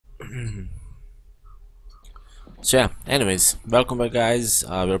So yeah, anyways, welcome back guys.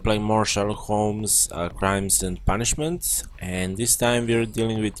 We're playing more Sherlock Holmes, Crimes and Punishments, and this time we're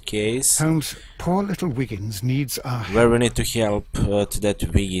dealing with case Holmes, poor little Wiggins needs our where help. we need to help to that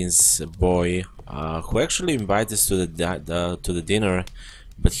Wiggins boy who actually invited us to the dinner,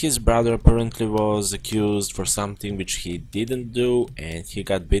 but his brother apparently was accused for something which he didn't do, and he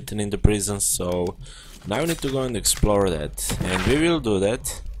got beaten in the prison. So now we need to go and explore that, and we will do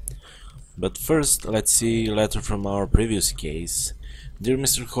that. But first, let's see a letter from our previous case. Dear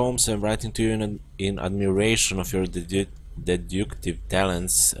Mr. Holmes, I'm writing to you in admiration of your deductive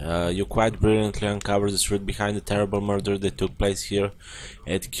talents. You quite brilliantly uncovered the truth behind the terrible murder that took place here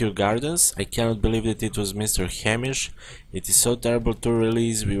at Kew Gardens. I cannot believe that it was Mr. Hamish. It is so terrible to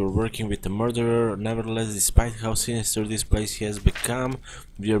realize we were working with a murderer. Nevertheless, despite how sinister this place has become,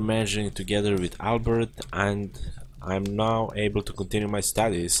 we are managing together with Albert, and I'm now able to continue my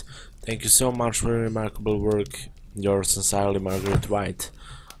studies. Thank you so much for your remarkable work. Yours sincerely, Margaret White.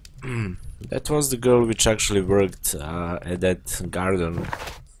 That was the girl which actually worked at that garden.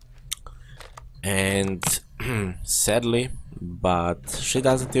 And sadly, but she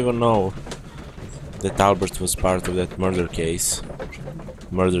doesn't even know that Albert was part of that murder case.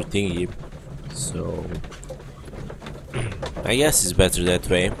 Murder thingy. So I guess it's better that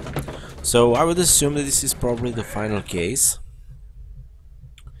way. So I would assume that this is probably the final case.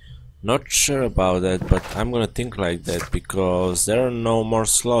 Not sure about that, but I'm gonna think like that because there are no more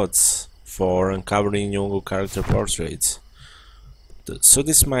slots for uncovering younger character portraits. So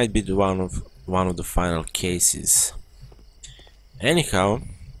this might be one of the final cases. Anyhow,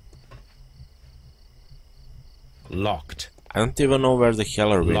 Locked. I don't even know where the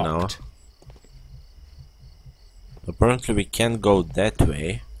hell are we now. Apparently we can't go that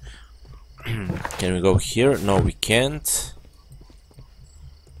way. Can we go here? No, we can't.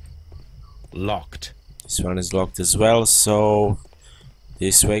 Locked. This one is locked as well, so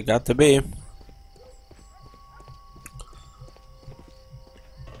this way got to be.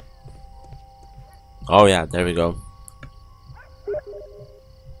 Oh yeah, there we go.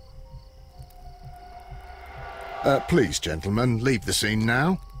 Please, gentlemen, leave the scene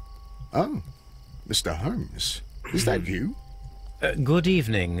now. Oh, Mr. Holmes, is that you? Good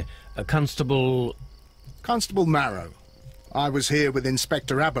evening, Constable... Constable Marrow. I was here with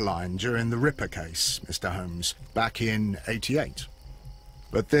Inspector Aberline during the Ripper case, Mr. Holmes, back in '88.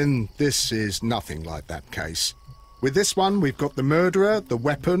 But then this is nothing like that case. With this one, we've got the murderer, the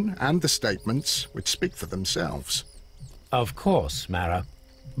weapon, and the statements, which speak for themselves. Of course, Mara.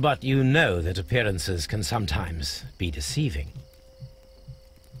 But you know that appearances can sometimes be deceiving.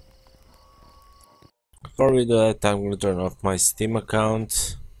 Before we do that, I'm going to turn off my Steam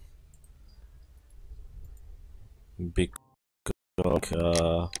account.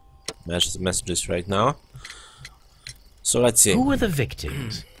 Messages right now. So let's see. Who were the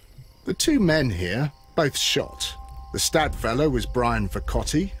victims? The two men here, both shot. The stab fellow was Brian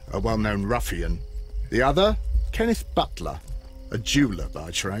Vercotti, a well-known ruffian. The other, Kenneth Butler, a jeweller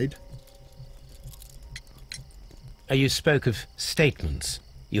by trade. You spoke of statements.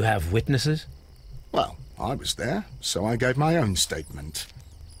 You have witnesses? Well, I was there, so I gave my own statement.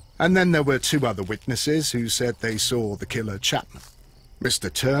 And then there were two other witnesses who said they saw the killer Chapman.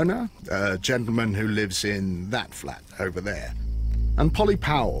 Mr. Turner, a gentleman who lives in that flat over there. And Polly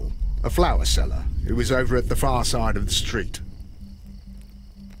Powell, a flower seller, who was over at the far side of the street.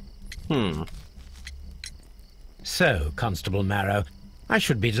 So, Constable Marrow, I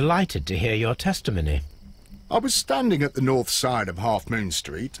should be delighted to hear your testimony. I was standing at the north side of Half Moon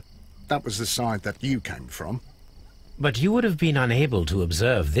Street. That was the side that you came from. But you would have been unable to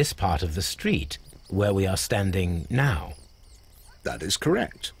observe this part of the street, where we are standing now. That is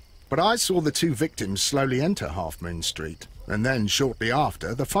correct. But I saw the two victims slowly enter Half Moon Street, and then shortly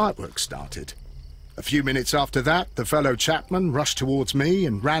after, the fireworks started. A few minutes after that, the fellow Chapman rushed towards me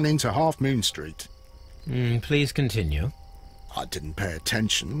and ran into Half Moon Street. Please continue. I didn't pay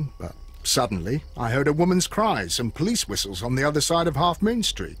attention, but suddenly I heard a woman's cries and police whistles on the other side of Half Moon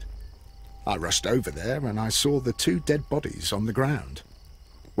Street. I rushed over there and I saw the two dead bodies on the ground.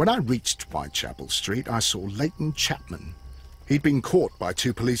 When I reached Whitechapel Street, I saw Leighton Chapman. He'd been caught by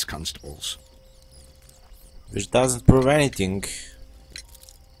two police constables. Which doesn't prove anything.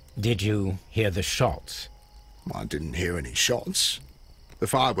 Did you hear the shots? I didn't hear any shots. The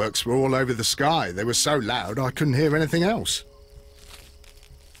fireworks were all over the sky. They were so loud I couldn't hear anything else.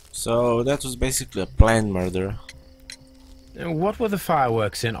 So that was basically a planned murder. What were the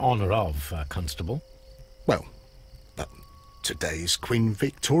fireworks in honor of, Constable? Well, today's Queen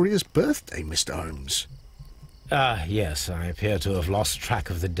Victoria's birthday, Mr. Holmes. Ah, yes, I appear to have lost track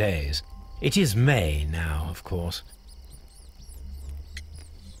of the days. It is May now, of course.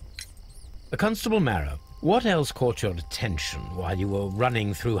 Constable Marrow, what else caught your attention while you were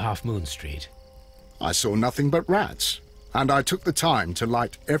running through Half Moon Street? I saw nothing but rats, and I took the time to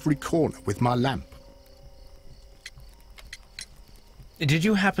light every corner with my lamp. Did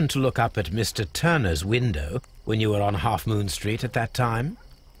you happen to look up at Mr. Turner's window when you were on Half Moon Street at that time?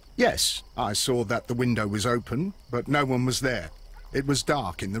 Yes, I saw that the window was open, but no one was there. It was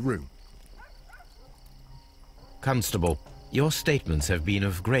dark in the room. Constable, your statements have been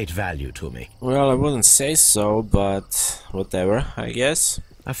of great value to me. Well, I wouldn't say so, but whatever, I guess.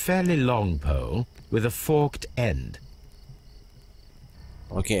 A fairly long pole with a forked end.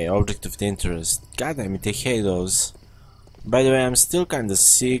 Okay, object of interest. God damn it, I hate those. By the way, I'm still kinda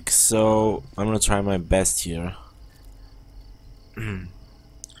sick, so I'm gonna try my best here.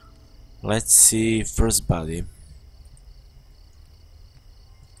 Let's see, first body.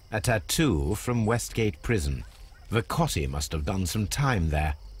 A tattoo from Westgate Prison. Vicotti must have done some time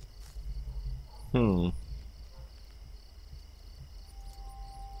there.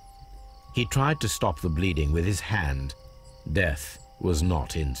 He tried to stop the bleeding with his hand. Death was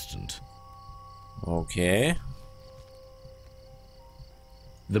not instant. Okay.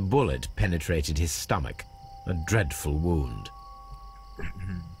 The bullet penetrated his stomach, a dreadful wound.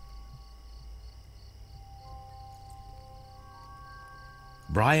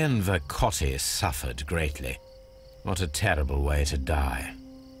 Brian Vicotti suffered greatly. What a terrible way to die.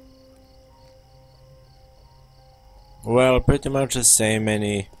 Well, pretty much the same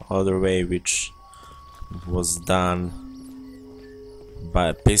any other way which was done by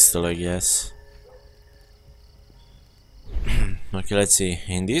a pistol, I guess. Okay, let's see.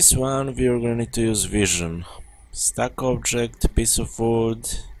 In this one, we are gonna need to use vision. Stuck object, piece of wood.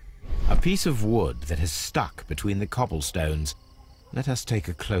 A piece of wood that has stuck between the cobblestones. Let us take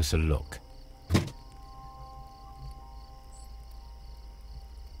a closer look.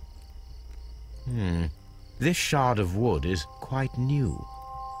 This shard of wood is quite new.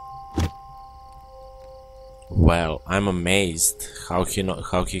 Well, I'm amazed how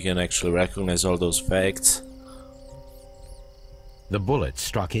he can actually recognize all those facts. The bullet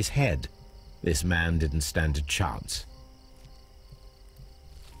struck his head. This man didn't stand a chance.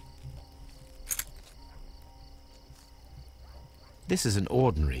 This is an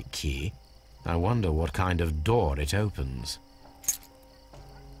ordinary key. I wonder what kind of door it opens.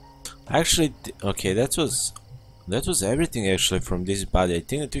 Actually, okay, that was everything actually from this body. I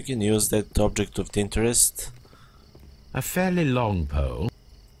think that we can use that object of interest. A fairly long pole.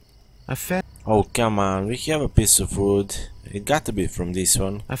 Oh, come on, we have a piece of wood. It got to be from this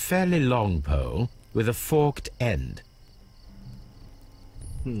one. A fairly long pole with a forked end.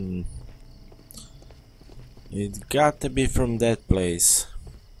 It got to be from that place.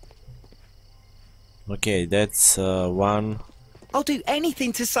 Okay, that's one. I'll do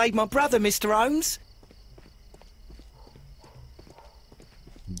anything to save my brother, Mr. Holmes.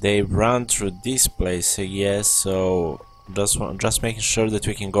 They run through this place, I guess, so just making sure that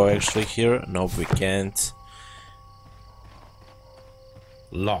we can go actually here. Nope, we can't.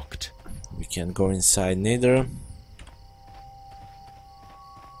 Locked. We can't go inside neither.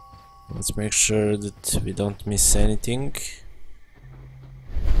 Let's make sure that we don't miss anything.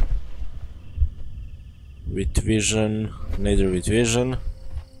 With vision, neither with vision.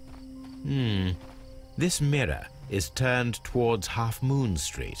 This mirror is turned towards Half Moon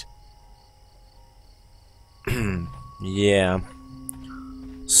Street. Yeah.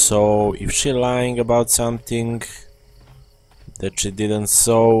 So if she lying about something that she didn't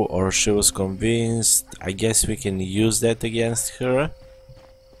saw, or she was convinced, I guess we can use that against her.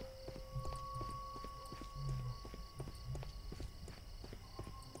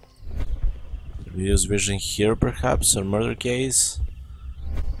 We use vision here perhaps, or murder case,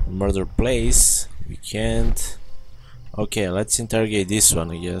 murder place. We can't. Okay, let's interrogate this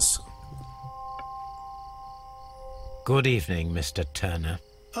one, I guess. Good evening, Mr. Turner.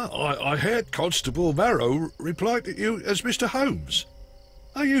 I heard Constable Marrow reply to you as Mr. Holmes.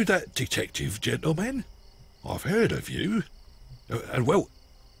 Are you that detective gentleman? I've heard of you. And well,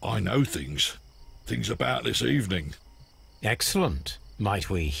 I know things about this evening. Excellent. Might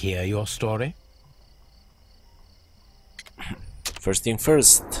we hear your story? First thing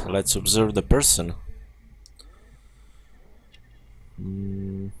first, let's observe the person.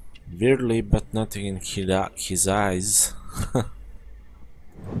 Weirdly, but nothing in his eyes.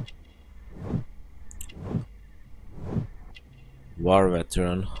 War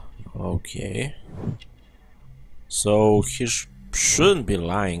veteran. Okay. So he shouldn't be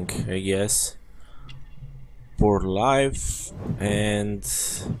lying, I guess. poor life and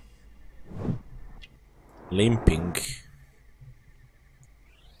limping.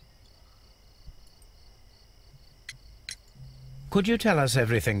 Could you tell us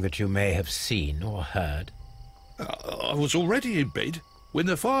everything that you may have seen or heard? I was already in bed when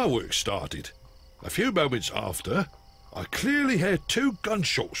the fireworks started. A few moments after, I clearly heard 2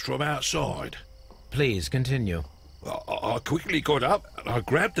 gunshots from outside. Please continue. I quickly got up and I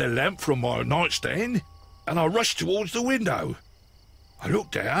grabbed the lamp from my nightstand and I rushed towards the window. I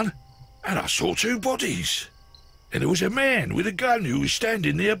looked down and I saw 2 bodies. And there was a man with a gun who was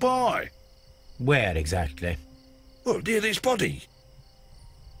standing nearby. Where exactly? Well, near this body.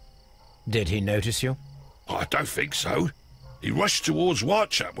 Did he notice you? I don't think so. He rushed towards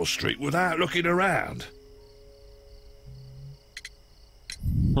Whitechapel Street without looking around.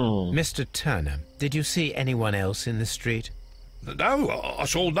 Mr. Turner, did you see anyone else in the street? No, I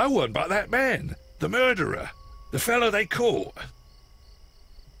saw no one but that man, the murderer, the fellow they caught.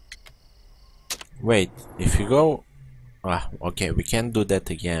 Wait, if you go... okay, we can't do that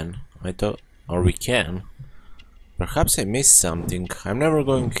again. I thought... or we can. Perhaps I missed something. I'm never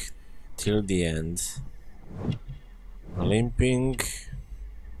going till the end. Limping.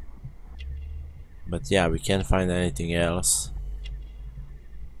 But yeah, we can't find anything else.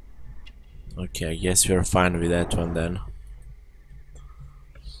 Okay, I guess we're fine with that one then.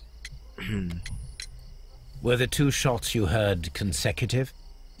 Were the 2 shots you heard consecutive?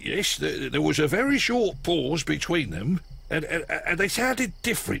 Yes, there was a very short pause between them, and they sounded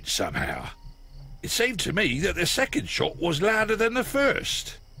different somehow. It seemed to me that the second shot was louder than the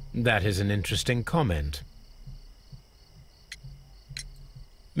first. That is an interesting comment.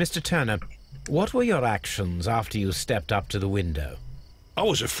 Mr. Turner, what were your actions after you stepped up to the window? I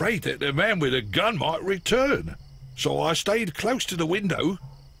was afraid that the man with a gun might return, so I stayed close to the window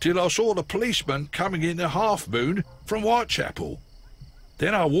till I saw the policeman coming in the Half Moon from Whitechapel.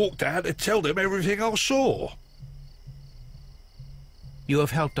 Then I walked out to tell them everything I saw. You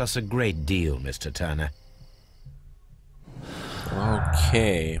have helped us a great deal, Mr. Turner.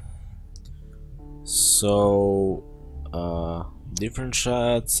 Okay. So... different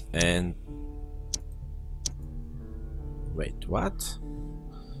shots and... wait, what?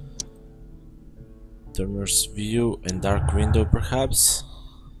 Turner's view and dark window, perhaps?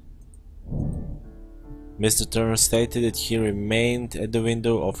 Mr. Turner stated that he remained at the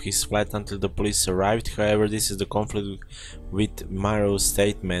window of his flat until the police arrived. However, this is the conflict with Marrow's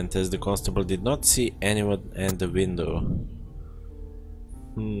statement, as the constable did not see anyone at the window.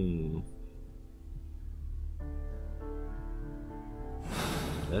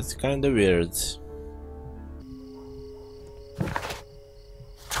 That's kinda weird.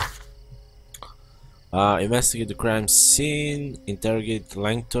 Investigate the crime scene, interrogate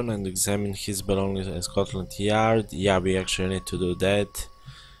Langton and examine his belongings at Scotland Yard. Yeah, we actually need to do that.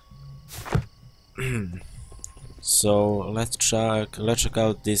 So let's check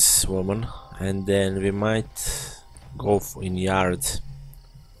out this woman and then we might go in yard.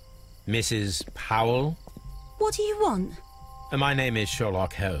 Mrs. Powell? What do you want? My name is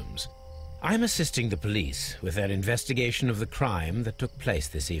Sherlock Holmes. I'm assisting the police with their investigation of the crime that took place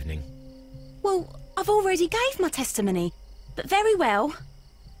this evening. Well, I've already gave my testimony, but very well.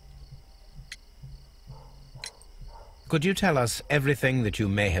 Could you tell us everything that you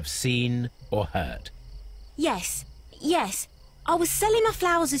may have seen or heard? Yes. I was selling my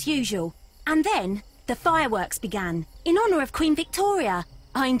flowers as usual, and then the fireworks began, in honour of Queen Victoria.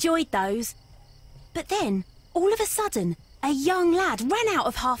 I enjoyed those. But then, all of a sudden, a young lad ran out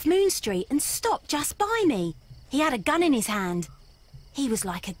of Half Moon Street and stopped just by me. He had a gun in his hand. He was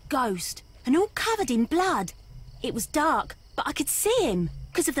like a ghost, and all covered in blood. It was dark, but I could see him,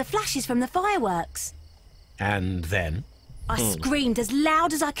 because of the flashes from the fireworks. And then? I screamed as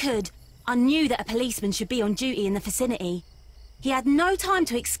loud as I could. I knew that a policeman should be on duty in the vicinity. He had no time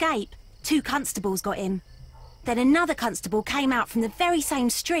to escape. 2 constables got him. Then another constable came out from the very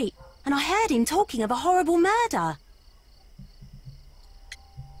same street, and I heard him talking of a horrible murder.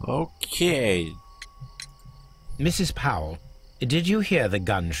 Okay. Mrs. Powell, did you hear the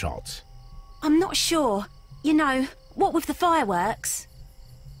gunshots? I'm not sure. You know, what with the fireworks?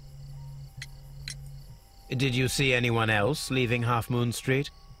 Did you see anyone else leaving Half Moon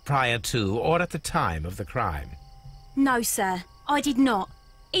Street, prior to or at the time of the crime? No, sir, I did not.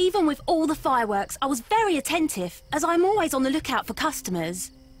 Even with all the fireworks, I was very attentive, as I'm always on the lookout for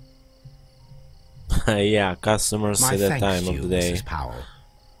customers. Yeah, customers My at that thanks time to of you, the day. Mrs. Powell.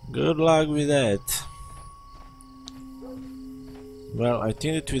 Good luck with that. Well, I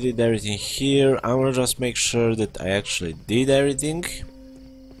think that we did everything here. I wanna just make sure that I actually did everything.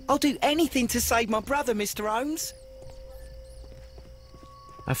 I'll do anything to save my brother, Mr. Holmes.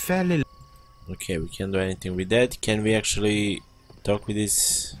 A fairly... Okay, we can't do anything with that. Can we actually talk with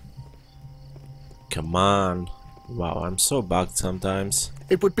this? Come on. Wow, I'm so bugged sometimes.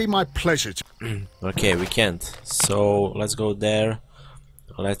 It would be my pleasure to... Okay, we can't. So let's go there.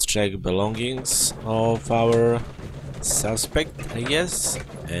 Let's check belongings of our suspect, I guess,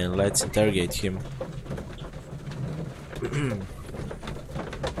 and let's interrogate him.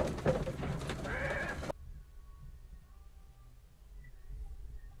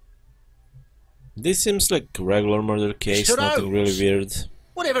 This seems like a regular murder case, Mr. nothing really Holmes. weird.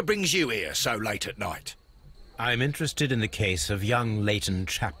 Whatever brings you here so late at night? I'm interested in the case of young Leighton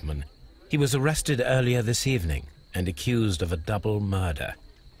Chapman. He was arrested earlier this evening and accused of a double murder.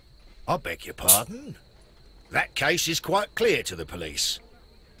 I beg your pardon? That case is quite clear to the police.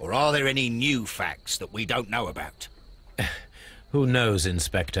 Or are there any new facts that we don't know about? Who knows,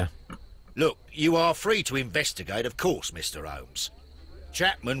 Inspector? Look, you are free to investigate, of course, Mr. Holmes.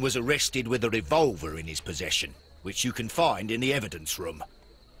 Chapman was arrested with a revolver in his possession, which you can find in the evidence room.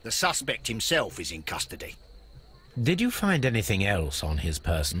 The suspect himself is in custody. Did you find anything else on his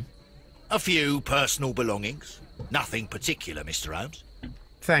person? A few personal belongings. Nothing particular, Mr. Holmes.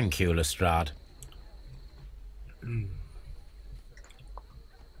 Thank you, Lestrade.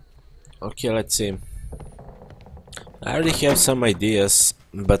 Okay, let's see. I already have some ideas,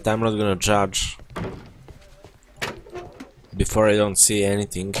 but I'm not gonna judge before I don't see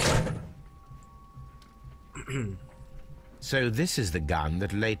anything. So this is the gun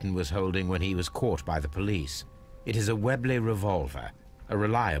that Leighton was holding when he was caught by the police. It is a Webley revolver, a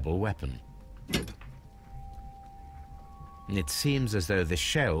reliable weapon. It seems as though the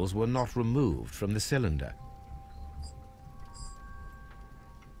shells were not removed from the cylinder.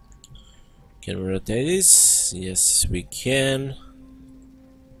 Can we rotate this? Yes, we can.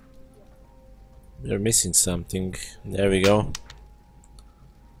 We're missing something. There we go.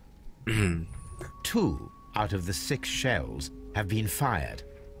 2 out of the 6 shells have been fired.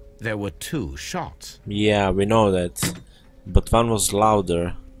 There were 2 shots. Yeah, we know that. But one was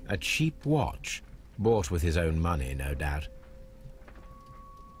louder. A cheap watch, bought with his own money, no doubt.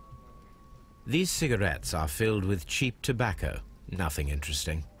 These cigarettes are filled with cheap tobacco. Nothing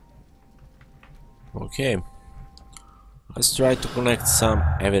interesting. Okay. Let's try to connect some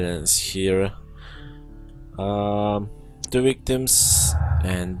evidence here. 2 victims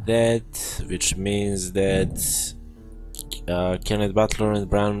and that, which means that Kenneth Butler and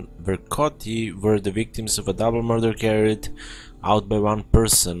Brian Vercotti were the victims of a double murder carried out by one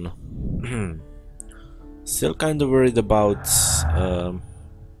person. Still kind of worried about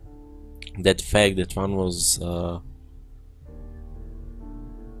that fact that one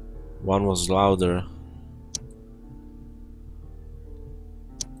was louder.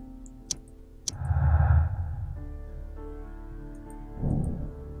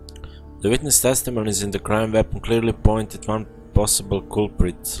 The witness testimonies in the crime weapon clearly point at one possible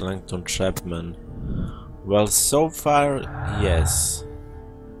culprit, Langton Chapman. Well, so far, yes.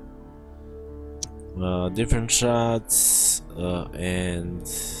 Different shots and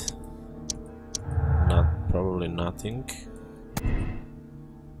probably nothing.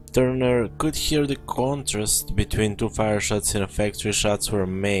 Turner could hear the contrast between 2 fire shots. In effect, 3 shots were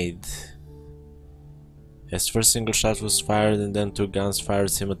made. As first single shot was fired and then 2 guns fired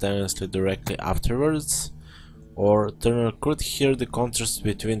simultaneously directly afterwards. Or Turner could hear the contrast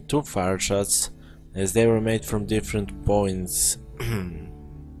between 2 fire shots as they were made from different points.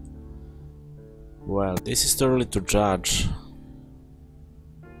 Well, this is too early to judge.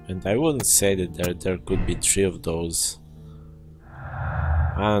 And I wouldn't say that there could be 3 of those.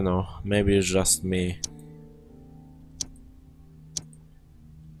 I don't know, maybe it's just me.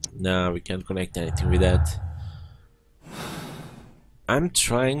 Nah, we can't connect anything with that. I'm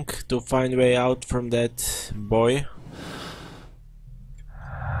trying to find a way out from that boy,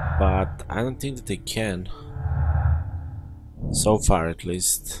 but I don't think that I can. So far, at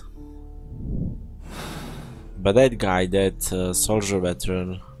least. But that guy, that soldier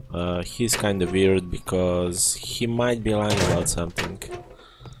veteran, he's kinda weird because he might be lying about something.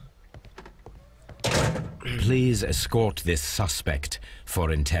 Please escort this suspect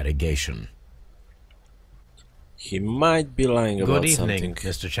for interrogation. He might be lying about Good something. evening,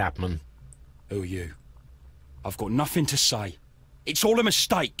 Mr. Chapman. Who are you? I've got nothing to say. It's all a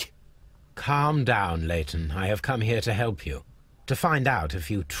mistake. Calm down, Leighton. I have come here to help you. To find out if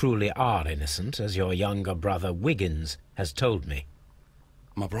you truly are innocent, as your younger brother Wiggins has told me.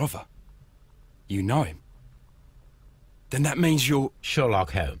 My brother? You know him? Then that means you're...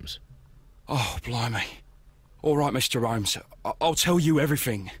 Sherlock Holmes. Oh, blimey. All right, Mr. Holmes. I'll tell you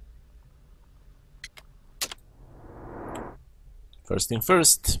everything. First thing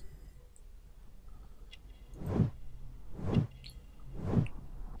first.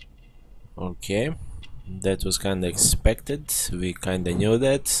 Okay, that was kinda expected. We kinda knew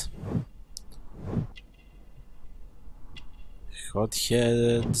that.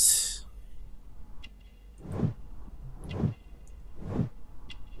 Hot-headed.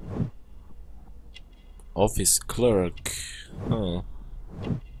 Office clerk. Huh.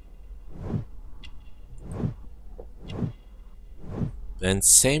 And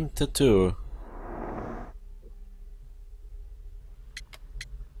same tattoo.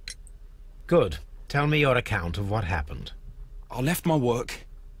 Good. Tell me your account of what happened. I left my work,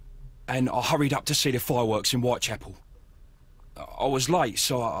 and I hurried up to see the fireworks in Whitechapel. I was late,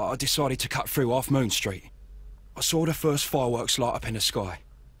 so I decided to cut through Half Moon Street. I saw the first fireworks light up in the sky.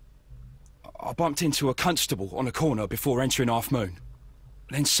 I bumped into a constable on a corner before entering Half Moon.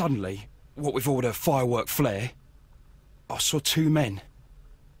 Then suddenly, what with all the firework flare, I saw two men.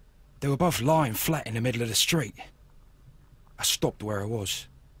 They were both lying flat in the middle of the street. I stopped where I was.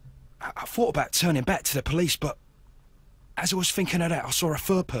 I thought about turning back to the police, but as I was thinking of that, I saw a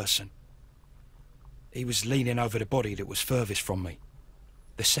third person. He was leaning over the body that was furthest from me.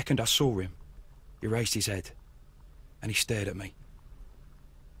 The second I saw him, he raised his head, and he stared at me.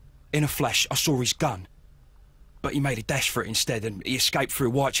 In a flash, I saw his gun, but he made a dash for it instead, and he escaped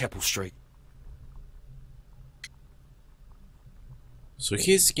through Whitechapel Street. So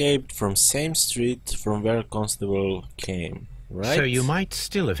he escaped from same street from where constable came, right? So you might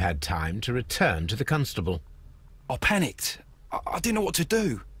still have had time to return to the constable. I panicked. I didn't know what to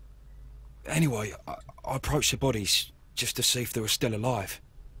do. Anyway, I approached the bodies just to see if they were still alive.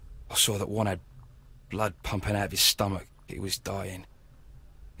 I saw that one had blood pumping out of his stomach. He was dying.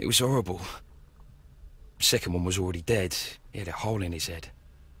 It was horrible. The second one was already dead. He had a hole in his head.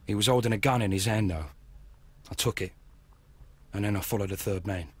 He was holding a gun in his hand, though. I took it, and then I followed the third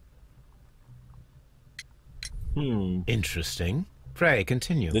man. Interesting. Pray,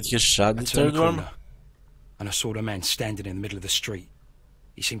 continue. Did he shot the I turned third the one? corner, and I saw the man standing in the middle of the street.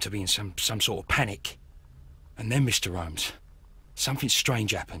 He seemed to be in some sort of panic. And then, Mr. Holmes, something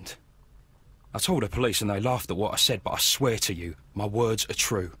strange happened. I told the police and they laughed at what I said, but I swear to you, my words are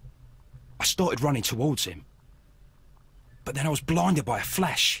true. I started running towards him. But then I was blinded by a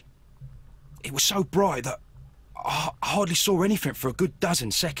flash. It was so bright that I hardly saw anything for a good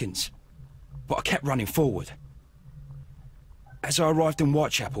dozen seconds. But I kept running forward. As I arrived in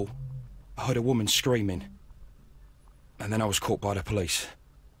Whitechapel, I heard a woman screaming. And then I was caught by the police.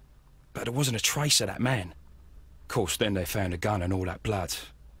 But there wasn't a trace of that man. Of course, then they found a gun and all that blood.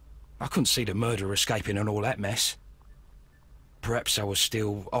 I couldn't see the murderer escaping and all that mess. Perhaps I was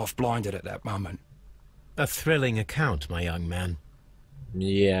still half-blinded at that moment. A thrilling account, my young man.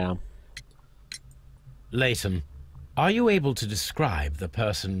 Yeah. Leighton, are you able to describe the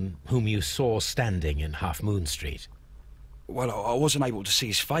person whom you saw standing in Half Moon Street? Well, I wasn't able to see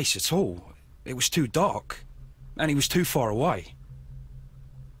his face at all. It was too dark, and he was too far away.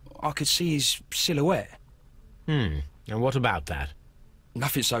 I could see his silhouette. And what about that?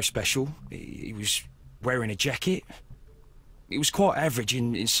 Nothing so special. He was wearing a jacket. He was quite average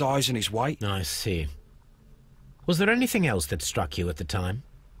in size and his weight. I see. Was there anything else that struck you at the time?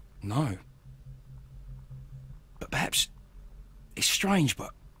 No. But perhaps... It's strange, but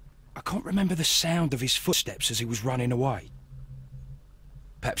I can't remember the sound of his footsteps as he was running away.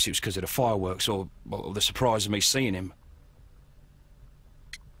 Perhaps it was because of the fireworks or the surprise of me seeing him.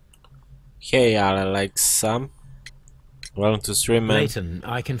 Hey, like some. Welcome to stream, man. Leighton,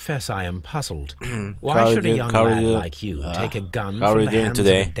 I confess I am puzzled. Why should a young lad like you take a gun how are from you the doing hands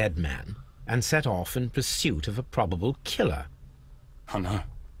today? of a dead man and set off in pursuit of a probable killer? I know.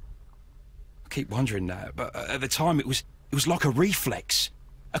 I keep wondering that, but at the time it was like a reflex.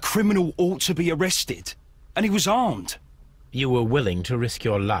 A criminal ought to be arrested, and he was armed. You were willing to risk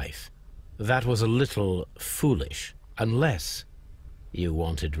your life. That was a little foolish, unless you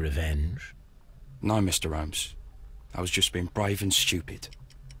wanted revenge. No, Mr. Holmes. I was just being brave and stupid.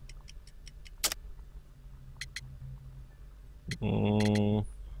 I'm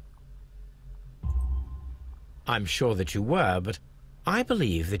sure that you were, but I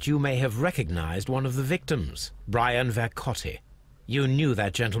believe that you may have recognized one of the victims, Brian Vercotti. You knew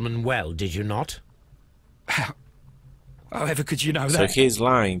that gentleman well, did you not? However could you know So that? he's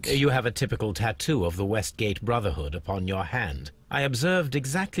lying. You have a typical tattoo of the Westgate Brotherhood upon your hand. I observed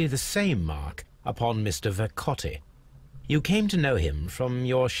exactly the same mark upon Mr. Vercotti. You came to know him from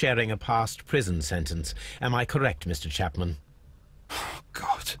your sharing a past prison sentence. Am I correct, Mr. Chapman?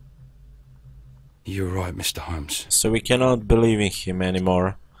 God. You're right, Mr. Holmes. So we cannot believe in him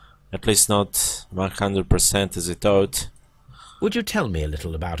anymore. At least not 100% as he thought. Would you tell me a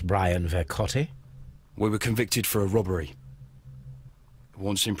little about Brian Vercotti? We were convicted for a robbery.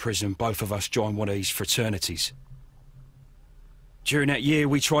 Once in prison, both of us joined one of these fraternities. During that year,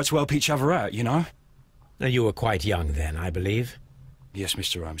 we tried to help each other out, you know? You were quite young then, I believe. Yes,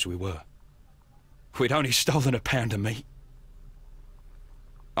 Mr. Holmes, we were. We'd only stolen a pound of meat.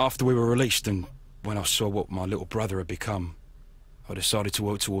 After we were released, and when I saw what my little brother had become, I decided to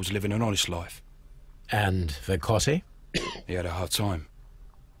work towards living an honest life. And Vercotti? He had a hard time.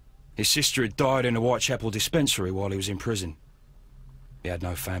 His sister had died in a Whitechapel dispensary while he was in prison. He had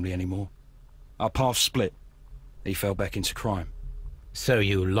no family anymore. Our paths split. He fell back into crime. So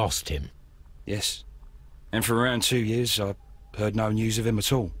you lost him? Yes. And for around 2 years, I heard no news of him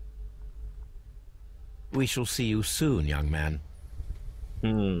at all. We shall see you soon, young man.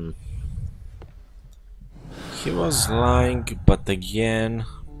 He was lying, but again...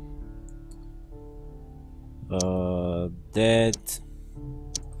 that...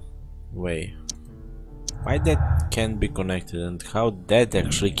 Wait. Why that can't be connected and how that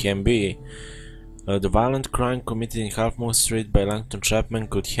actually can be? The violent crime committed in Half Moon Street by Langton Chapman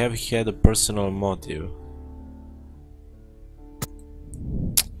could have had a personal motive.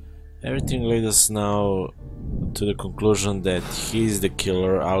 Everything leads us now to the conclusion that he is the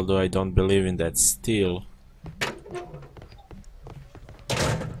killer, although I don't believe in that still.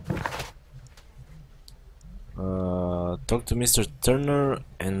 Talk to Mr. Turner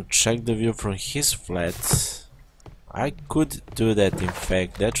and check the view from his flat. I could do that, in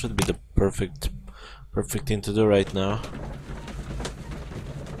fact. That should be the perfect thing to do right now.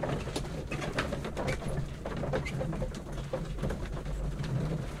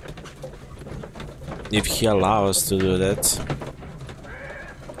 If he allows us to do that.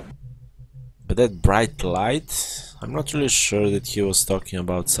 But that bright light, I'm not really sure that he was talking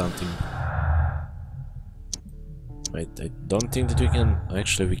about something. Wait, I don't think that we can.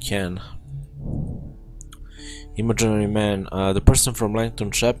 Actually, we can. Imaginary man. The person from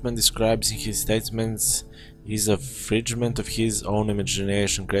Langton Chapman describes in his statements is a figment of his own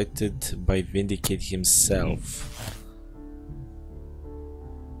imagination created by Vindicate himself.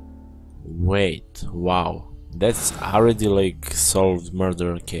 Wait, wow. That's already like solved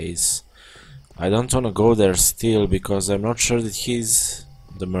murder case. I don't wanna go there still because I'm not sure that he's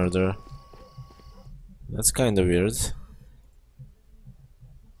the murderer. That's kinda weird.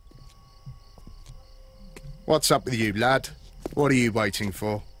 What's up with you, lad? What are you waiting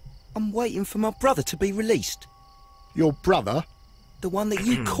for? I'm waiting for my brother to be released. Your brother? The one that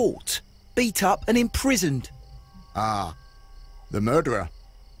you caught, beat up and imprisoned. Ah, the murderer.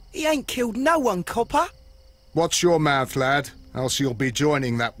 He ain't killed no one, copper. Watch your mouth, lad, else you'll be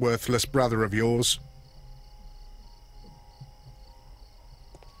joining that worthless brother of yours.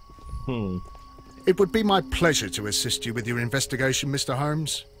 It would be my pleasure to assist you with your investigation, Mr.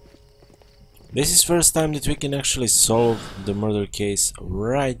 Holmes. This is first time that we can actually solve the murder case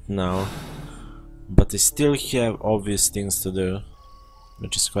right now, but I still have obvious things to do,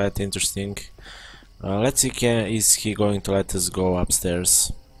 which is quite interesting. Let's see, is he going to let us go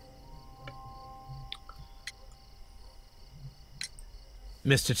upstairs?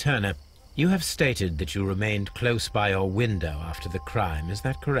 Mr. Turner, you have stated that you remained close by your window after the crime, is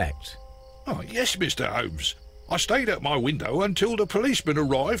that correct? Oh, yes, Mr. Holmes. I stayed at my window until the policeman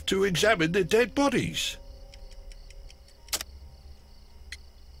arrived to examine the dead bodies.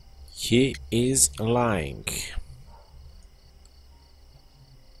 He is lying.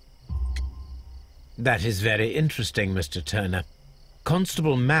 That is very interesting, Mr. Turner.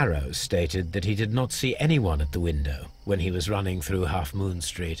 Constable Marrow stated that he did not see anyone at the window when he was running through Half Moon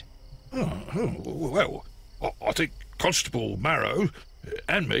Street. Well, I think Constable Marrow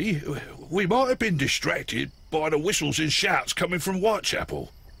and me, we might have been distracted by the whistles and shouts coming from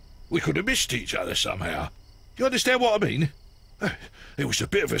Whitechapel. We could have missed each other somehow. You understand what I mean? It was a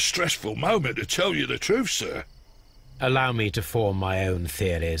bit of a stressful moment, to tell you the truth, sir. Allow me to form my own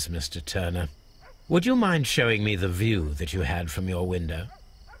theories, Mr. Turner. Would you mind showing me the view that you had from your window?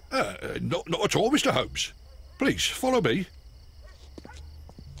 Not at all, Mr. Holmes. Please, follow me.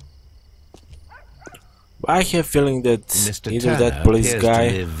 I have a feeling that Mr. either Turner that police appears guy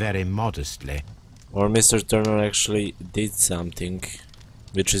to live very modestly. or Mr. Turner actually did something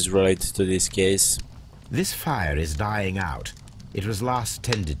which is related to this case. This fire is dying out. It was last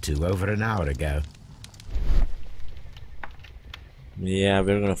tended to over an hour ago. Yeah,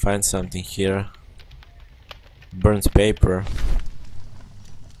 we're gonna find something here. Burnt paper.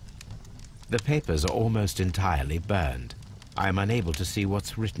 The papers are almost entirely burned. I am unable to see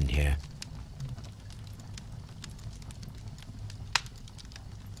what's written here.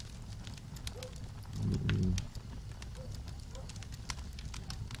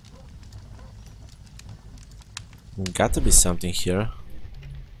 Gotta be something here.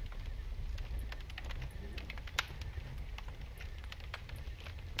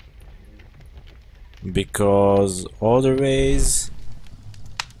 Because otherwise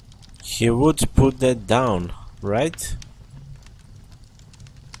he would put that down, right?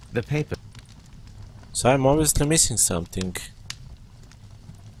 The paper. So I'm obviously missing something.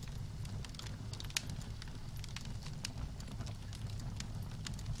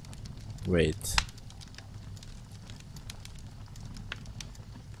 Wait.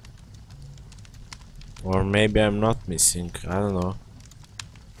 Or maybe I'm not missing, I don't know.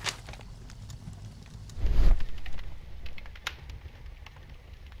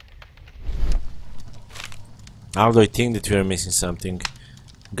 How do I think that we are missing something?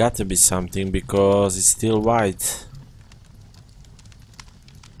 Gotta be something because it's still white.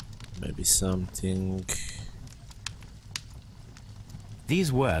 Maybe something.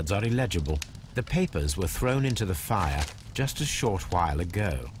 These words are illegible. The papers were thrown into the fire just a short while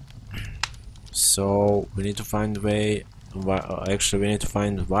ago. So we need to find a way. Actually, we need to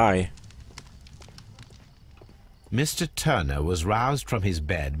find why. Mr. Turner was roused from his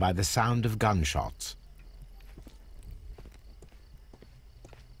bed by the sound of gunshots.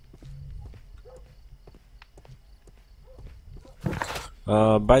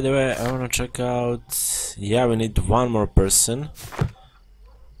 By the way, I wanna check out. Yeah, we need one more person,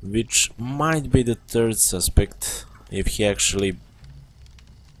 which might be the third suspect if he actually.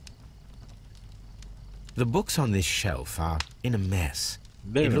 The books on this shelf are in a mess.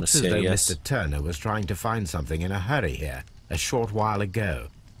 Very It looks as messy, though yes. Mr. Turner was trying to find something in a hurry here a short while ago.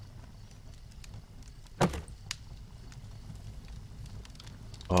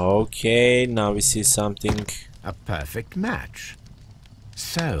 Okay, now we see something. A perfect match.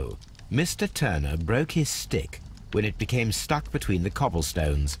 So, Mr. Turner broke his stick when it became stuck between the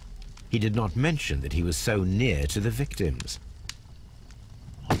cobblestones. He did not mention that he was so near to the victims.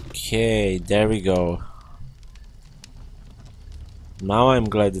 Okay, there we go. Now I'm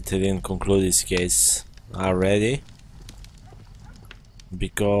glad that I didn't conclude this case already.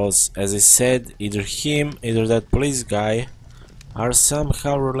 Because, as I said, either him, either that police guy are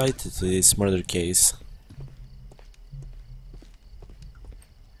somehow related to this murder case.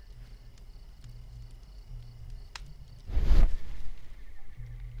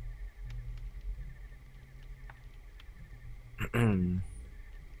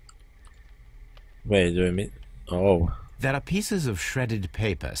 Wait, do I mean? Oh. There are pieces of shredded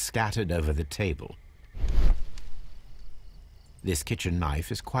paper scattered over the table. This kitchen knife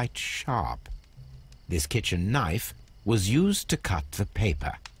is quite sharp. This kitchen knife was used to cut the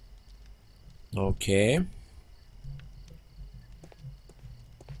paper. Okay.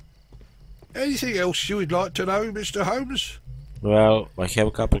 Anything else you would like to know, Mr. Holmes? Well, I have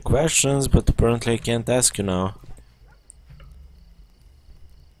a couple questions, but apparently I can't ask you now.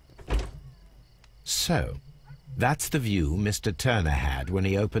 So, that's the view Mr. Turner had when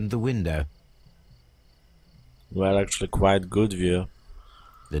he opened the window. Well, actually quite good view.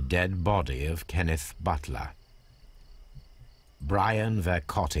 The dead body of Kenneth Butler. Brian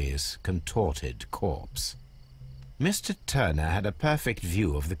Vercotte's contorted corpse. Mr. Turner had a perfect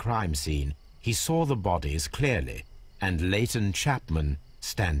view of the crime scene. He saw the bodies clearly, and Leighton Chapman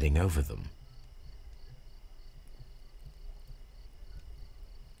standing over them.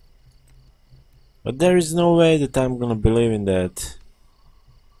 But there is no way that I'm gonna believe in that.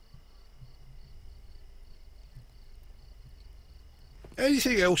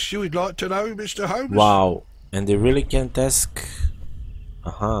 Anything else you would like to know, Mr. Holmes? Wow, and they really can't ask.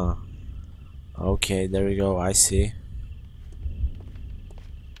 Uh-huh. Okay, there we go, I see.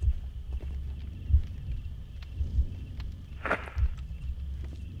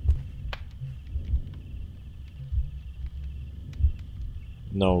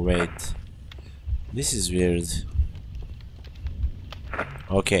 No, wait. This is weird.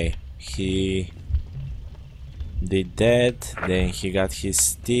 Okay, he did that, then he got his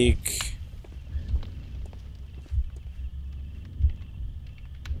stick.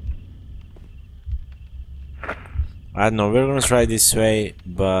 I don't know, we're gonna try this way,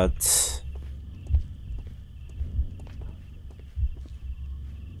 but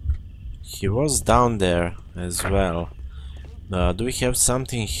he was down there as well. Do we have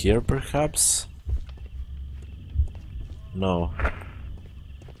something here perhaps? No.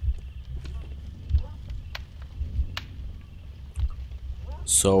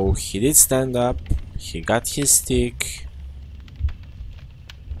 So he did stand up, he got his stick.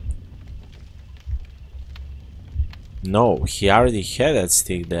 No, he already had that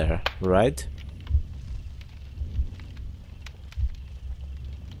stick there, right?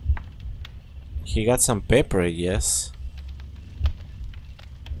 He got some paper, I guess.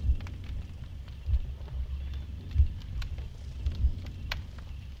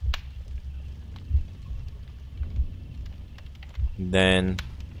 Then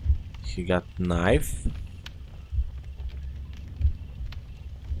he got knife.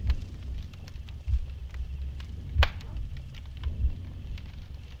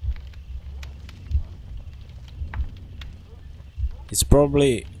 It's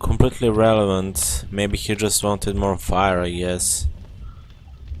probably completely irrelevant. Maybe he just wanted more fire, I guess.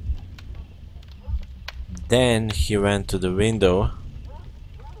 Then he went to the window.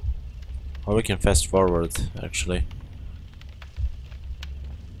 Or we can fast forward, actually.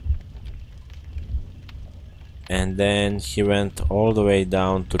 And then he went all the way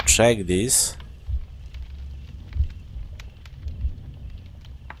down to check this.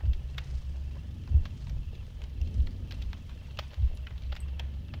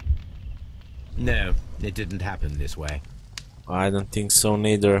 No, it didn't happen this way. I don't think so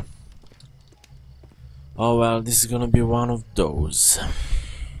neither. Oh well, this is gonna be one of those.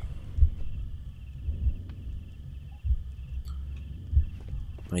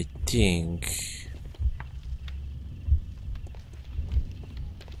 I think.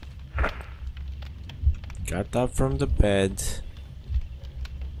 Got up from the bed.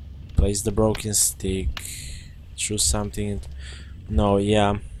 Place the broken stick. Choose something. No,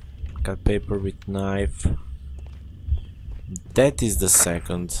 yeah. Cut paper with knife. That is the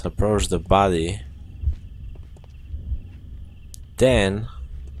second. Approach the body. Then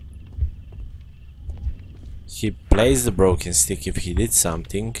he placed the broken stick if he did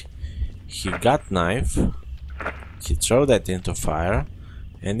something. He got knife. He threw that into fire.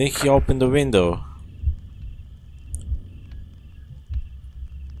 And then he opened the window.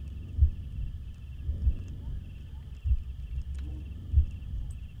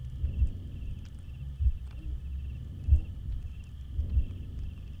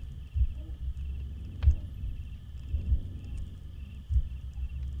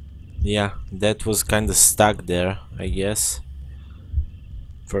 Yeah, that was kinda stuck there, I guess,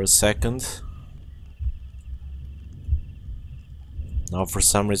 for a second. Now for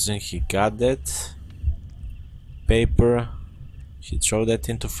some reason he got that paper, he threw that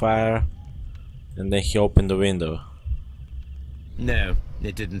into fire, and then he opened the window. No,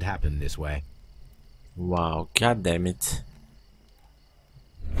 it didn't happen this way. Wow, god damn it.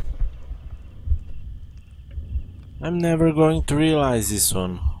 I'm never going to realize this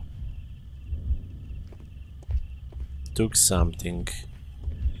one. Took something.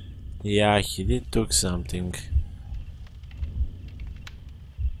 Yeah, he did took something.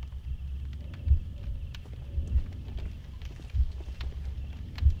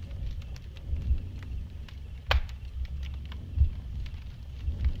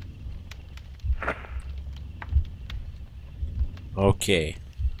 Okay.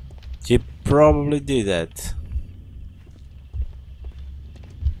 He probably did that.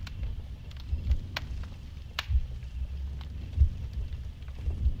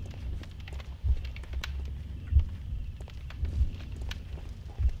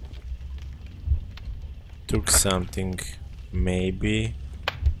 Took something, maybe.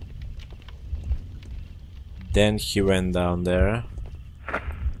 Then he went down there.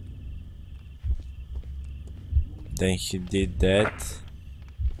 Then he did that,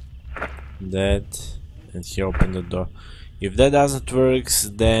 and he opened the door. If that doesn't work,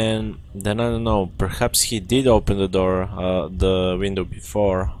 then I don't know. Perhaps he did open the door, the window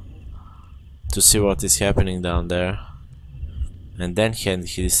before, to see what is happening down there, and then he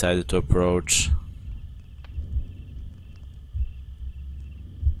decided to approach.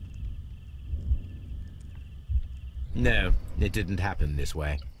 No, it didn't happen this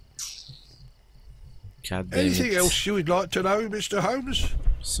way. God damn Anything it. else you would like to know, Mr. Holmes?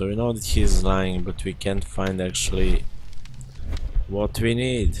 So we know that he's lying, but we can't find actually what we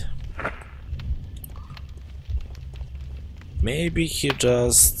need. Maybe he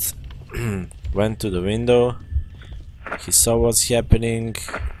just went to the window, he saw what's happening,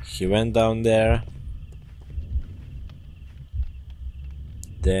 he went down there,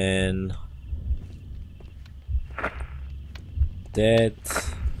 then that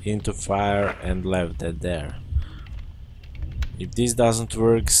into fire and left that there. If this doesn't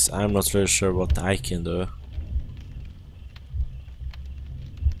work, I'm not really sure what I can do.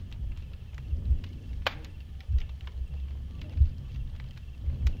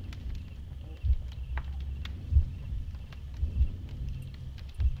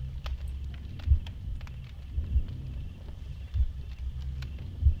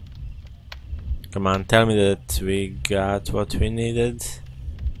 Come on, tell me that we got what we needed.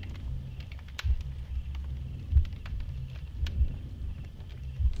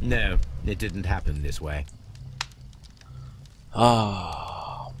 No, it didn't happen this way.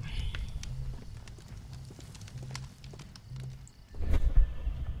 Ah.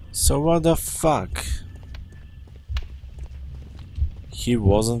 So what the fuck? He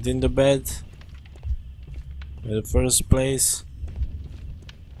wasn't in the bed in the first place.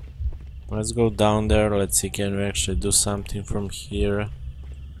 Let's go down there. Let's see, can we actually do something from here?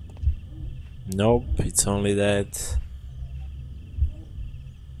 Nope, it's only that.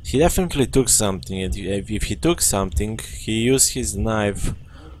 He definitely took something, and if he took something, he used his knife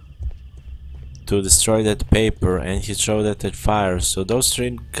to destroy that paper, and he threw that at fire, so those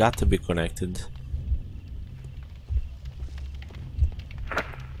three got to be connected.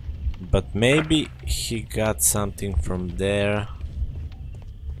 But maybe he got something from there.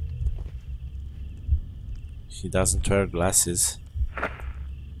 He doesn't wear glasses.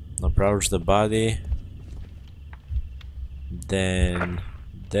 Approach the body. Then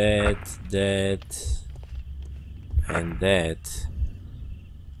that, and that.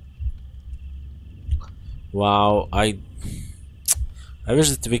 Wow, I wish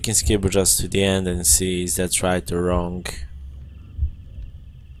that we can skip just to the end and see is that right or wrong.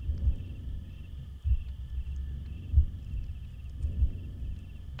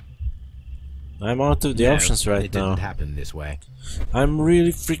 I'm out of the options right it now. Didn't happen this way. I'm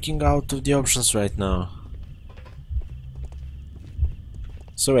really freaking out of the options right now.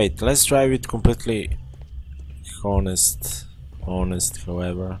 So wait, let's try with completely honest,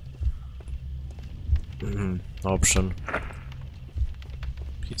 however. Option.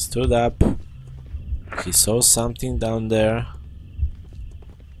 He stood up. He saw something down there.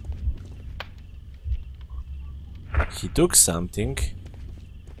 He took something.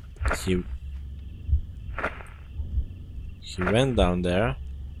 He went down there.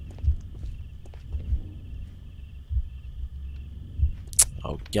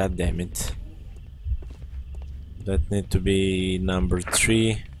 Oh, god damn it. That need to be number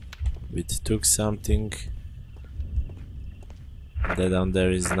 3. It took something. That down there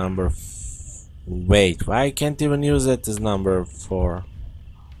is number wait, why I can't even use that as number 4?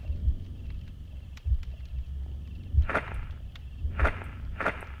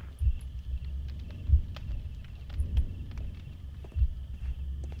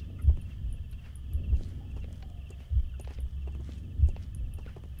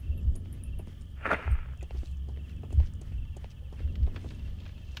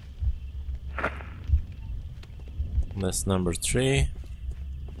 That's number 3.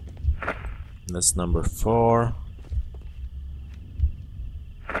 That's number 4.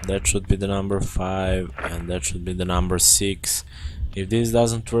 That should be the number 5, and that should be the number 6. If this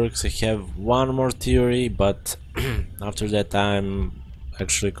doesn't work, I have one more theory, but after that I'm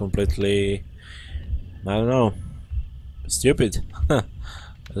actually completely, I don't know, stupid.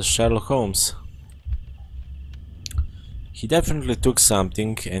 As Sherlock Holmes. He definitely took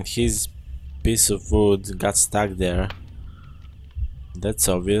something, and his piece of wood got stuck there. That's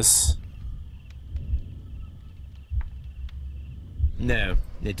obvious. No,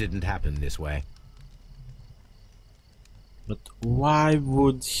 it didn't happen this way. But why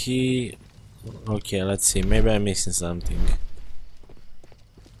would he... Okay, let's see, maybe I'm missing something.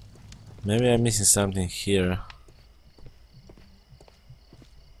 Maybe I'm missing something here.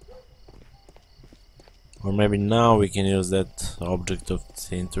 Or maybe now we can use that object of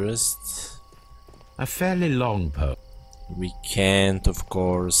interest. A fairly long poem. We can't, of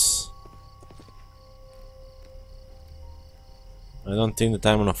course. I don't think that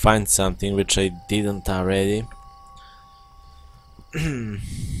I'm gonna find something which I didn't already.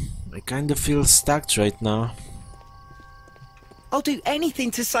 I kinda feel stuck right now. I'll do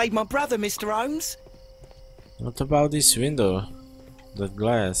anything to save my brother, Mr. Holmes. What about this window? The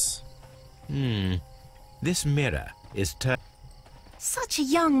glass? This mirror is Such a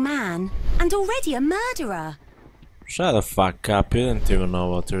young man, and already a murderer. Shut the fuck up, you don't even know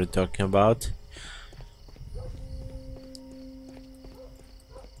what you're talking about.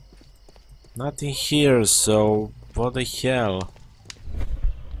 Nothing here, so what the hell?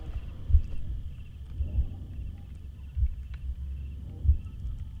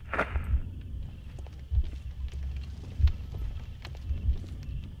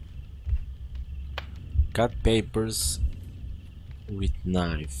 Cut papers with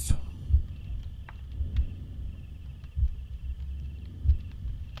knife.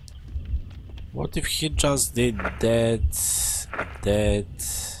 What if he just did that?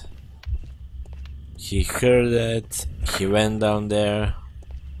 He heard that, he went down there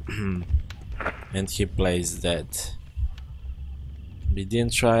and he placed that. We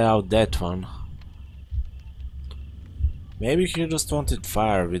didn't try out that one. Maybe he just wanted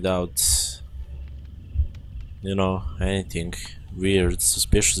fire without, you know, anything weird,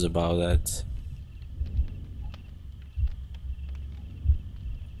 suspicious about that.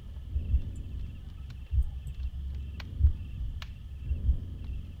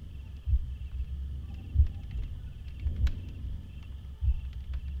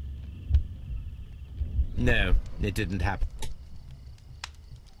 No, it didn't happen.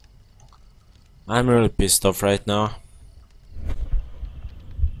 I'm really pissed off right now.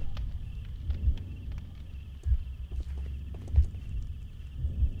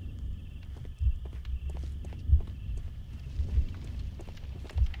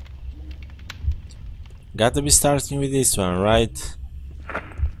 Gotta be starting with this one, right?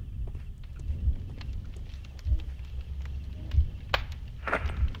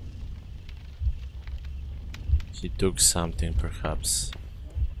 He took something, perhaps.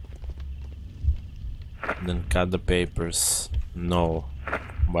 Then cut the papers. No.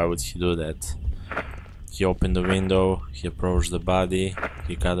 Why would he do that? He opened the window, he approached the body,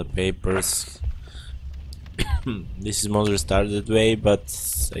 he cut the papers. This is most retarded way, but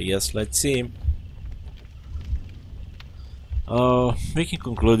I guess let's see. We can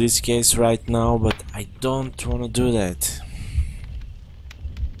conclude this case right now, but I don't wanna do that.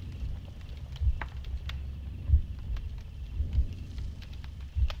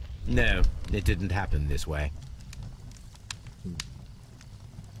 No, it didn't happen this way.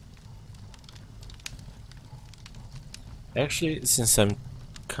 Actually, since I'm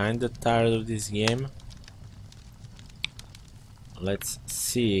kinda tired of this game, let's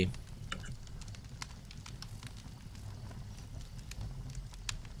see.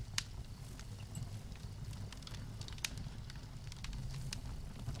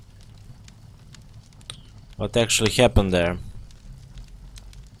 What actually happened there?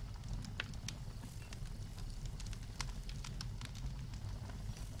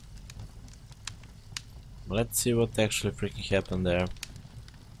 Let's see what actually freaking happened there.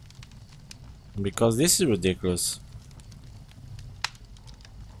 Because this is ridiculous.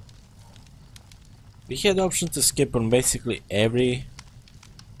 We had the option to skip on basically every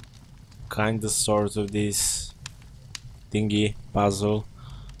kind of sort of this thingy puzzle.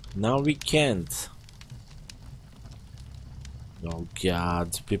 Now we can't. Oh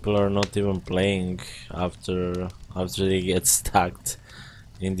god, people are not even playing after they get stuck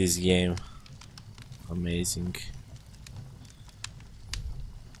in this game. Amazing.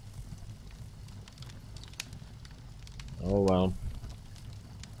 Oh well.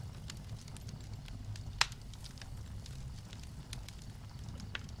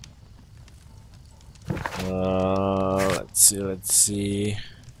 Let's see.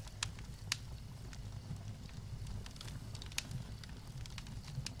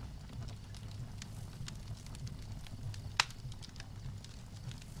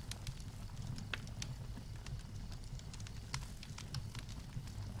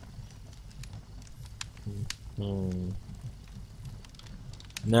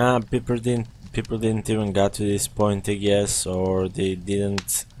 Nah, people didn't even got to this point, I guess, or they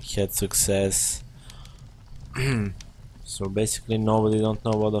didn't had success. So basically nobody don't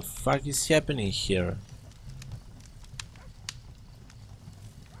know what the fuck is happening here.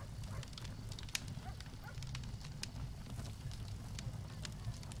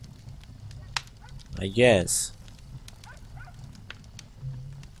 I guess.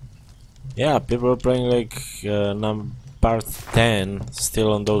 Yeah, people are playing like part 10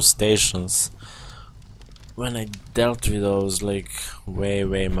 still on those stations. When I dealt with those like way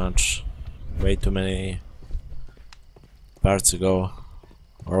too many parts ago,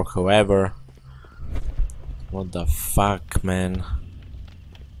 or however. What the fuck, man?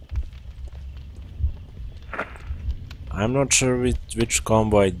 I'm not sure which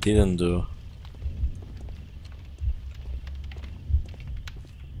combo I didn't do.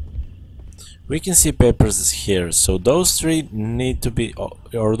 We can see papers here, so those three need to be,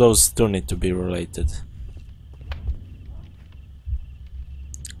 or those two need to be related.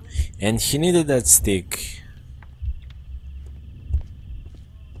 And he needed that stick.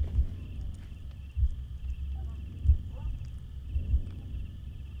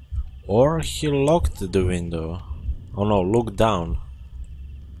 Or he locked the window. Oh no, look down.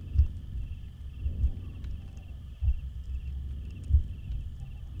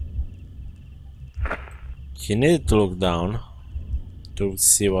 He needed to look down to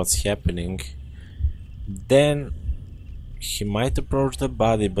see what's happening. Then he might approach the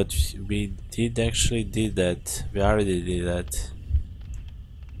body, but we actually did that. We already did that.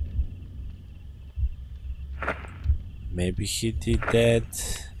 Maybe he did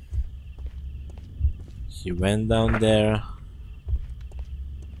that He went down there.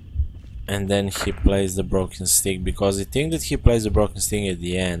 And then he plays the broken stick, because I think that he plays the broken stick at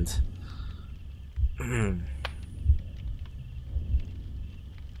the end.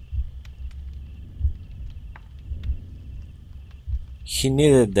 He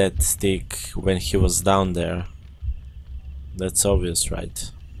needed that stick when he was down there. That's obvious,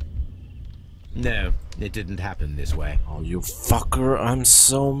 right? No, it didn't happen this way. Oh, you fucker, I'm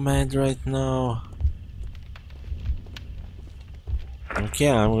so mad right now. Okay,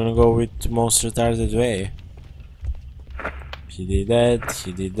 I'm gonna go with the most retarded way. He did that,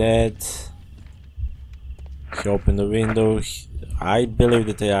 he did that. He opened the window. I believe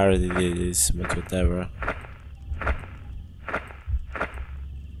that I already did this, but whatever.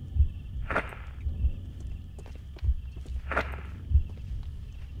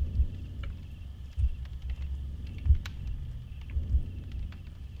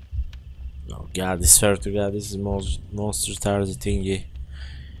 Oh god, I swear to god, this is most retarded thingy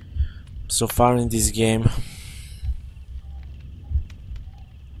so far in this game.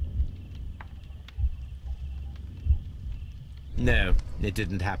 No, it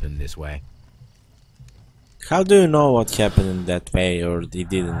didn't happen this way. How do you know what happened in that way, or it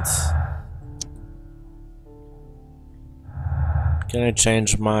didn't? Can I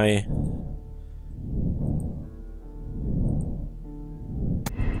change my...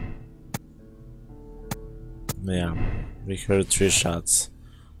 Yeah, we heard 3 shots.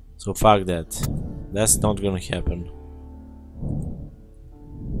 So fuck that. That's not gonna happen.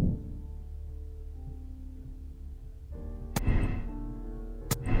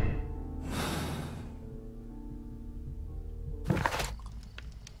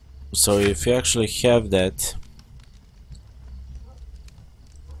 So if you actually have that,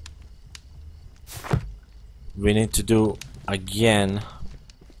 we need to do again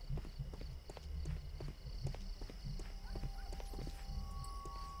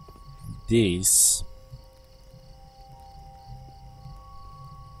this.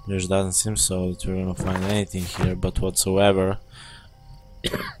 There doesn't seem so that we're gonna find anything here but whatsoever.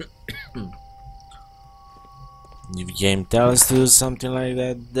 If game tells us to do something like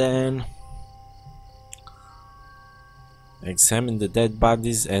that, then examine the dead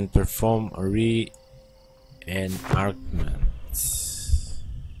bodies and perform a reenactment.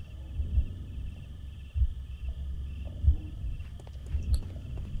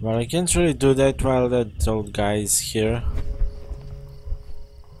 Well, I can't really do that while that old guy is here.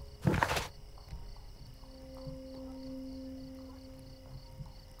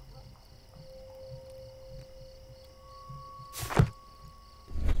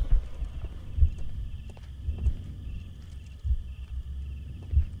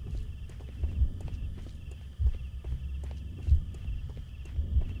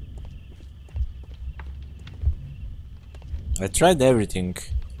 I tried everything,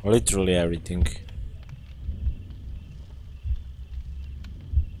 literally everything.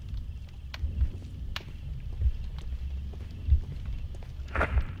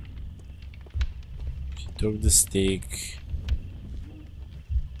 He took the stick.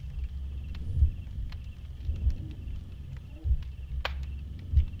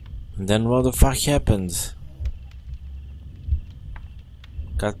 And then what the fuck happened?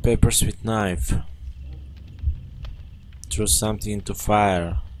 Cut papers with knife. Threw something into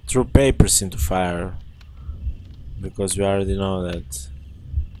fire. Threw papers into fire. Because we already know that.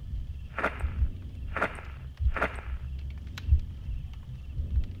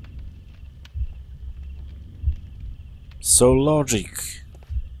 So logic.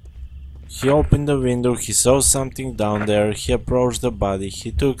 He opened the window, he saw something down there, he approached the body,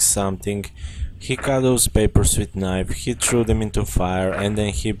 he took something, he cut those papers with knife, he threw them into fire, and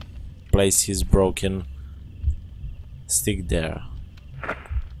then he placed his broken stick there.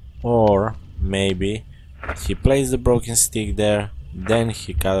 Or maybe he placed the broken stick there, then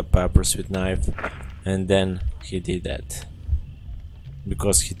he cut the papers with knife, and then he did that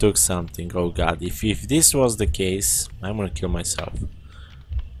because he took something. Oh god, if this was the case, I'm gonna kill myself,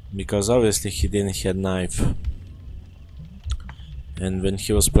 because obviously he didn't have knife, and when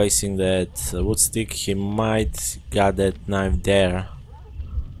he was placing that wood stick, he might got that knife there,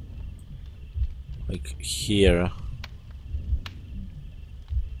 like here.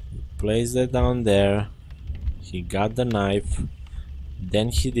 Place that down there, he got the knife, then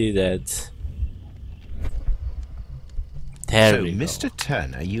he did that. There So we go. Mr.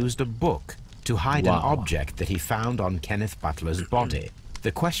 Turner used a book to hide an object that he found on Kenneth Butler's body.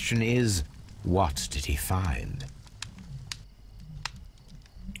 The question is, what did he find?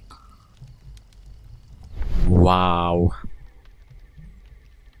 Wow.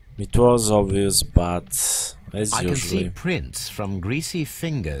 It was obvious, but as I can see usually. prints from greasy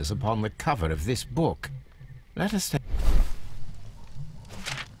fingers upon the cover of this book. Let us take...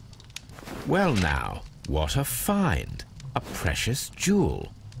 Well now, what a find! A precious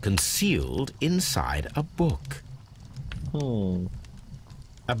jewel, concealed inside a book.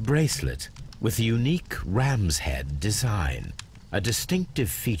 A bracelet with a unique ram's head design, a distinctive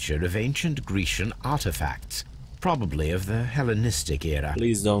feature of ancient Grecian artifacts, probably of the Hellenistic era.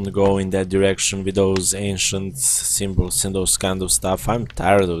 Please don't go in that direction with those ancient symbols and those kind of stuff. I'm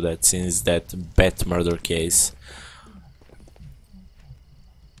tired of that since that bat murder case.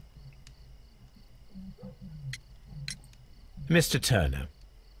 Mr. Turner,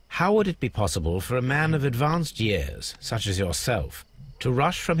 how would it be possible for a man of advanced years, such as yourself, to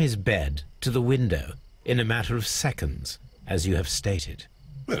rush from his bed to the window in a matter of seconds, as you have stated?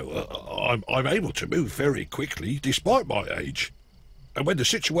 Well, I'm able to move very quickly, despite my age. And when the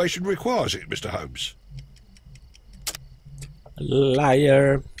situation requires it, Mr. Holmes.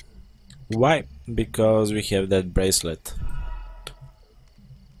 Liar. Why? Because we have that bracelet.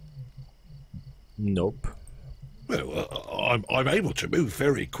 Nope. Well, I'm able to move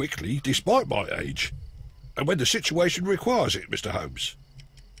very quickly, despite my age. And when the situation requires it, Mr. Holmes.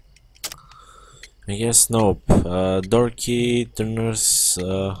 I guess nope. Dorky, Turner's,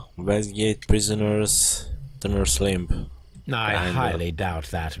 Westgate, prisoners, Turner's limb. I highly doubt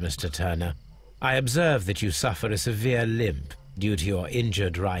that, Mr. Turner. I observe that you suffer a severe limp due to your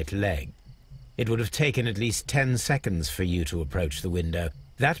injured right leg. It would have taken at least 10 seconds for you to approach the window.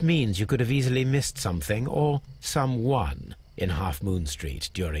 That means you could have easily missed something or someone in Half Moon Street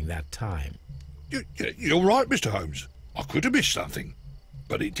during that time. You're right, Mr. Holmes. I could have missed something.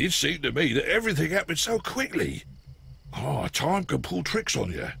 But it did seem to me that everything happened so quickly. Oh, time can pull tricks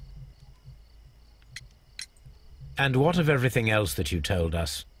on you. And what of everything else that you told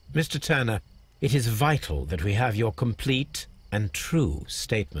us? Mr. Turner, it is vital that we have your complete and true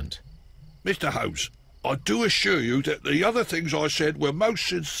statement. Mr. Holmes, I do assure you that the other things I said were most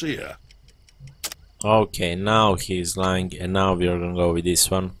sincere. Okay, now he's lying, and now we are gonna go with this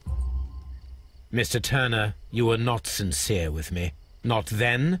one. Mr. Turner, you were not sincere with me. Not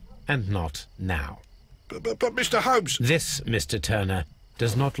then, and not now. But Mr. Holmes... This, Mr. Turner,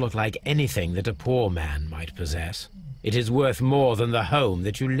 does not look like anything that a poor man might possess. It is worth more than the home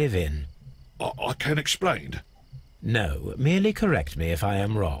that you live in. I can explain. No, merely correct me if I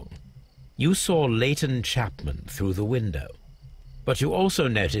am wrong. You saw Leighton Chapman through the window, but you also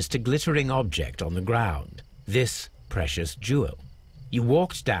noticed a glittering object on the ground, this precious jewel. You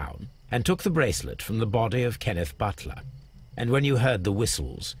walked down and took the bracelet from the body of Kenneth Butler, and when you heard the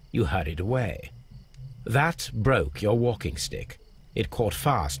whistles, you hurried away. That broke your walking stick. It caught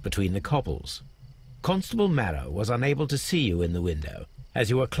fast between the cobbles. Constable Marrow was unable to see you in the window as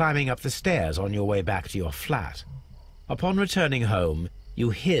you were climbing up the stairs on your way back to your flat. Upon returning home,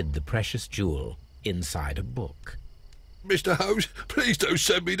 you hid the precious jewel inside a book. Mr. Holmes, please don't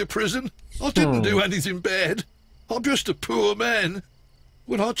send me to prison. I didn't do anything bad. I'm just a poor man.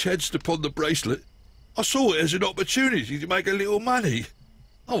 When I chanced upon the bracelet, I saw it as an opportunity to make a little money.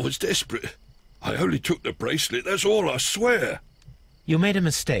 I was desperate. I only took the bracelet, that's all, I swear. You made a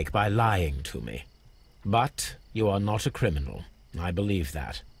mistake by lying to me. But you are not a criminal. I believe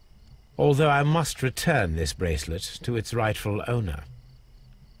that. Although I must return this bracelet to its rightful owner.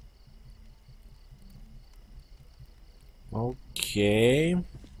 Okay.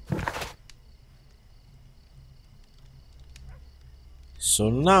 So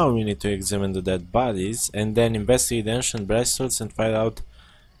now we need to examine the dead bodies and then investigate the ancient bracelets and find out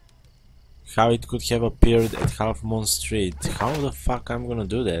how it could have appeared at Half Moon Street. How the fuck I'm gonna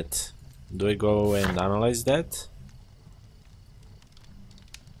do that? Do I go and analyze that?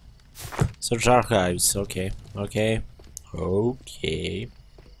 Search archives. Okay. Okay. Okay.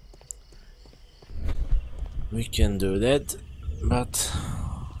 We can do that, but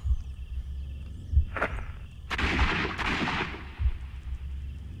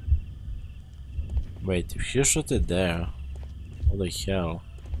wait, if you shoot it there, what the hell?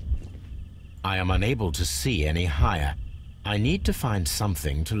 I am unable to see any higher. I need to find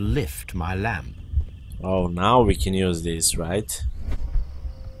something to lift my lamp. Oh, now we can use this, right?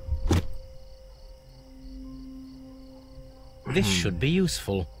 This should be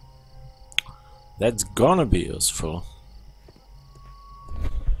useful. That's gonna be useful.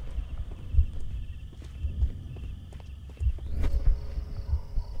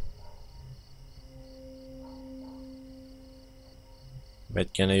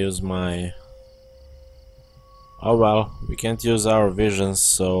 But can I use my... Oh well, we can't use our visions,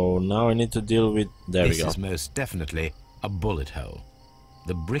 so now I need to deal with... There we go. This is most definitely a bullet hole.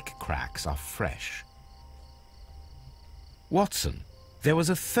 The brick cracks are fresh. Watson, there was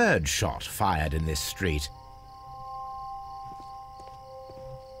a third shot fired in this street.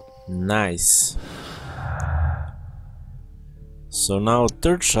 Nice. So now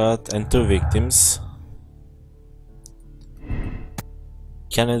third shot and 2 victims.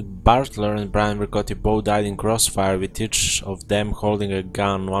 Kenneth Bartler and Brian Ricotti both died in crossfire, with each of them holding a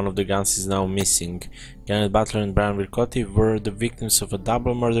gun. One of the guns is now missing. Kenneth Bartler and Brian Ricotti were the victims of a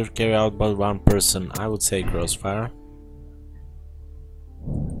double murder carried out by one person. I would say crossfire.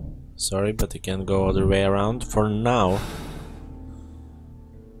 Sorry, but I can't go other way around for now.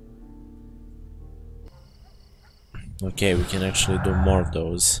 Okay, we can actually do more of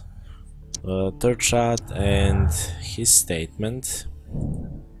those. Third shot and his statement.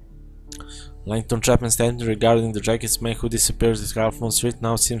 Langton Chapman's statement regarding the jacket's man who disappeared at Half Moon Street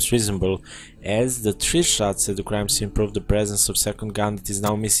now seems reasonable, as the 3 shots at the crime scene prove the presence of second gun that is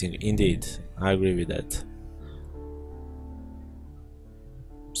now missing. Indeed, I agree with that.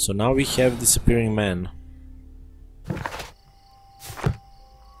 So now we have disappearing man.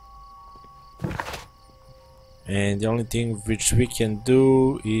 And the only thing which we can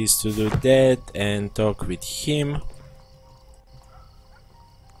do is to do that and talk with him.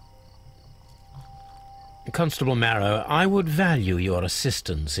 Constable Marrow, I would value your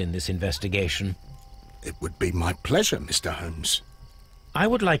assistance in this investigation. It would be my pleasure, Mr. Holmes. I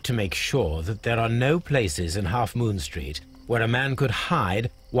would like to make sure that there are no places in Half Moon Street where a man could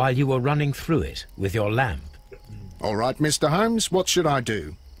hide while you were running through it with your lamp. All right, Mr. Holmes, what should I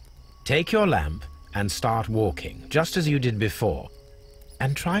do? Take your lamp and start walking, just as you did before,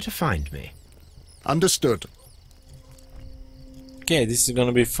 and try to find me. Understood. Okay, this is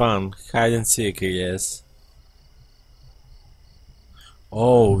gonna be fun. Hide and seek, I guess.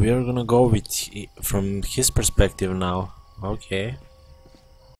 Oh, we are gonna go with from his perspective now. Okay.